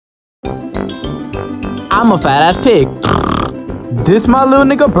I'm a fat ass pig. This my little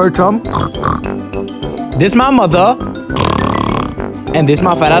nigga Bertram. This my mother. And this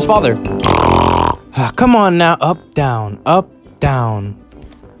my fat ass father. Come on now, up, down, up, down.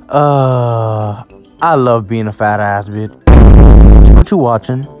 I love being a fat ass bitch. What you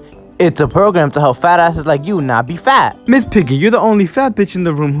watching? It's a program to help fat asses like you not be fat. Miss Piggy, you're the only fat bitch in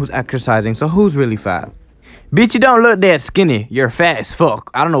the room who's exercising, so who's really fat? Bitch, you don't look that skinny. You're fat as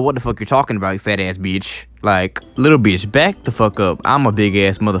fuck. I don't know what the fuck you're talking about, you fat ass bitch. Like, little bitch, back the fuck up. I'm a big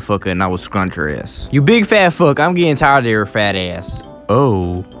ass motherfucker and I will scrunch your ass. You big fat fuck, I'm getting tired of your fat ass.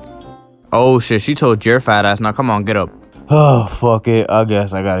 Oh. Oh shit, she told your fat ass. Now come on, get up. Oh, fuck it. I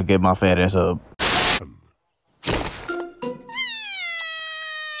guess I gotta get my fat ass up.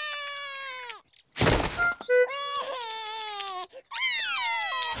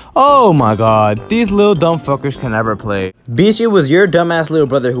 Oh my god, these little dumb fuckers can never play. Bitch, it was your dumbass little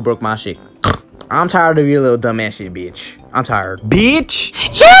brother who broke my shit. I'm tired of your little dumbass shit, bitch. I'm tired. Bitch!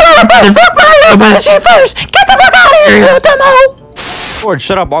 Your little brother broke my little brother shit first! Get the fuck out of here, you little dumbo! George,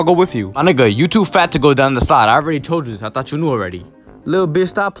 shut up, I'll go with you. My nigga, you too fat to go down the slide. I already told you this, I thought you knew already. Little bitch,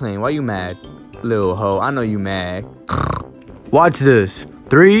 stop playing, why you mad? Little hoe, I know you mad. Watch this.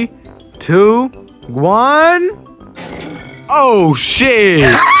 3, 2, 1... Oh shit!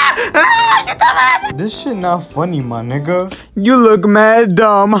 This shit not funny, my nigga. You look mad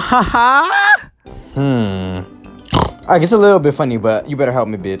dumb, haha. I guess a little bit funny, but you better help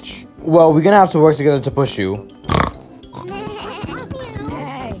me, bitch. Well, we're gonna have to work together to push you.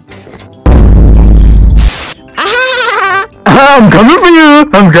 I'm coming for you.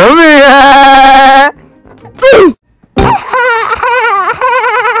 I'm coming.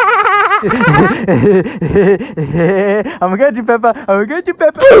 I'm gonna get you, Peppa. I'm gonna get you,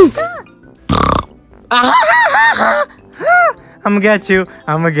 Peppa. I'm gonna get you.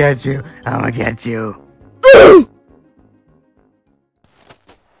 I'm gonna get you. I'm gonna get you.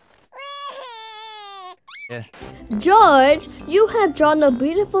 Yeah. George, you have drawn a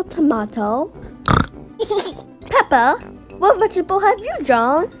beautiful tomato. Peppa, what vegetable have you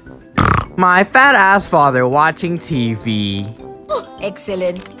drawn? My fat ass father watching TV.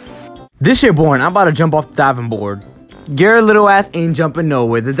 Excellent. This shit boring. I'm about to jump off the diving board. Your little ass ain't jumping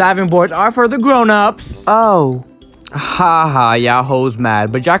nowhere. The diving boards are for the grown-ups. Oh. Haha, y'all hoes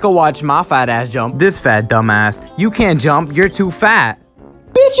mad, but y'all can watch my fat ass jump. This fat dumbass. You can't jump, you're too fat.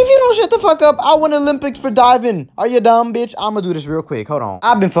 Bitch, if you don't shut the fuck up, I win Olympics for diving. Are you dumb, bitch? I'ma do this real quick, hold on.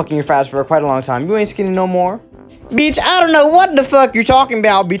 I've been fucking your fat ass for quite a long time. You ain't skinny no more. Bitch, I don't know what the fuck you're talking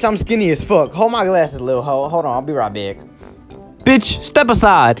about, bitch. I'm skinny as fuck. Hold my glasses, little hoe. Hold on, I'll be right back. Bitch, step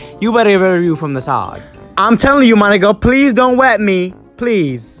aside. You better get a review from the side. I'm telling you, my nigga, please don't wet me.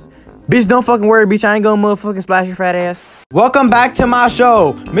 Please. Bitch, don't fucking worry, bitch. I ain't gonna motherfucking splash your fat ass. Welcome back to my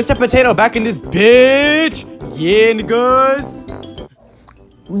show. Mr. Potato back in this bitch. Yeah, niggas.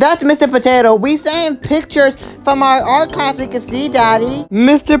 That's Mr. Potato. We sent pictures from our art class we could see, Daddy.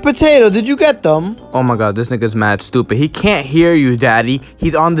 Mr. Potato, did you get them? Oh my god, this nigga's mad stupid. He can't hear you, Daddy.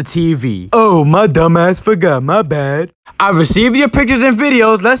 He's on the TV. Oh, my dumbass forgot. My bad. I received your pictures and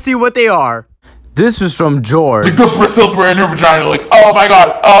videos. Let's see what they are. This was from George. Like the bristles were in your vagina. Like, oh my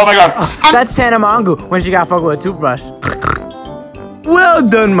god. Oh my god. That's Santa Mongo when she got fucked with a toothbrush. Well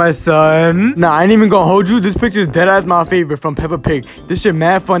done, my son. Nah, I ain't even gonna hold you. This picture is dead ass my favorite from Peppa Pig. This shit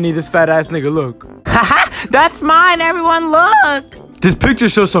mad funny. This fat ass nigga, look. Haha, that's mine, everyone, look. This picture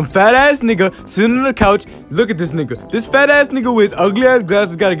shows some fat ass nigga sitting on the couch. Look at this nigga. This fat ass nigga with his ugly ass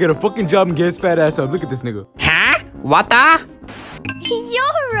glasses gotta get a fucking job and get his fat ass up. Look at this nigga. Huh? What the?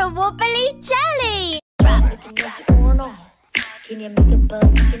 You're a wobbly jelly.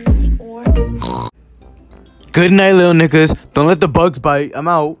 Good night, little niggas. Don't let the bugs bite. I'm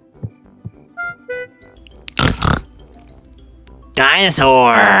out.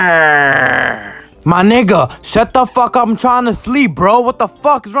 Dinosaur. My nigga, shut the fuck up. I'm trying to sleep, bro. What the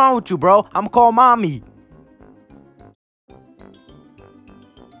fuck is wrong with you, bro? I'm calling mommy.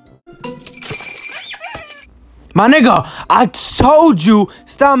 My nigga, I told you,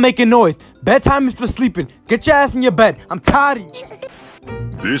 stop making noise. Bedtime is for sleeping. Get your ass in your bed. I'm tired of you.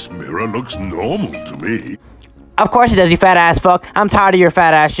 This mirror looks normal to me. Of course it does, you fat ass fuck. I'm tired of your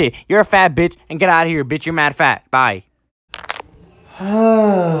fat ass shit. You're a fat bitch, and get out of here, bitch. You're mad fat. Bye.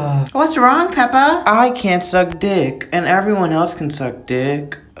 What's wrong, Peppa? I can't suck dick, and everyone else can suck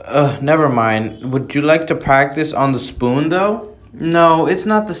dick. Never mind. Would you like to practice on the spoon, though? No, it's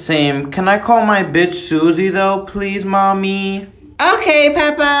not the same. Can I call my bitch Susie, though, please, mommy? Okay,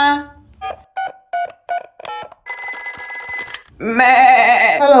 Peppa.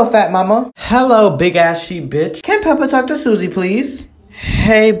 Meh. Hello, fat mama. Hello, big ass sheep bitch. Can Peppa talk to Susie, please?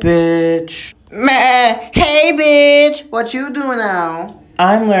 Hey, bitch. Meh. Hey, bitch. What you doing now?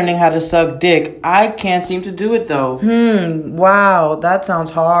 I'm learning how to suck dick. I can't seem to do it though. Wow, that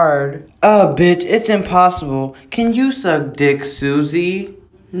sounds hard. Bitch, it's impossible. Can you suck dick, Susie?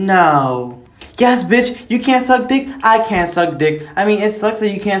 No. Yes, bitch, you can't suck dick. I can't suck dick. I mean, it sucks that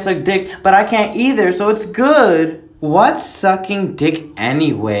you can't suck dick, but I can't either, so it's good. What's sucking dick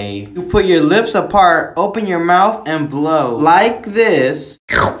anyway? You put your lips apart, open your mouth, and blow. Like this.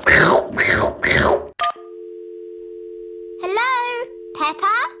 Hello, Peppa?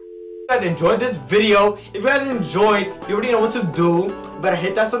 If you guys enjoyed this video, if you guys enjoyed, you already know what to do. You better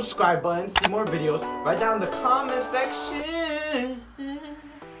hit that subscribe button, see more videos, right down in the comment section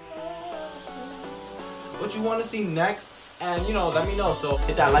what you want to see next, and you know, let me know. So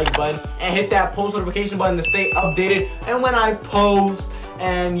hit that like button and hit that post notification button to stay updated and when I post,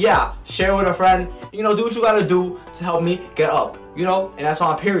 and yeah, share with a friend, you know, do what you gotta do to help me get up, you know, and that's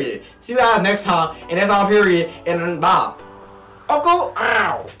on period. See you guys next time, and that's on period, and then bye. Uncle,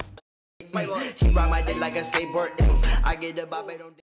 ow. She ride my dick like a skateboard. I get the bop,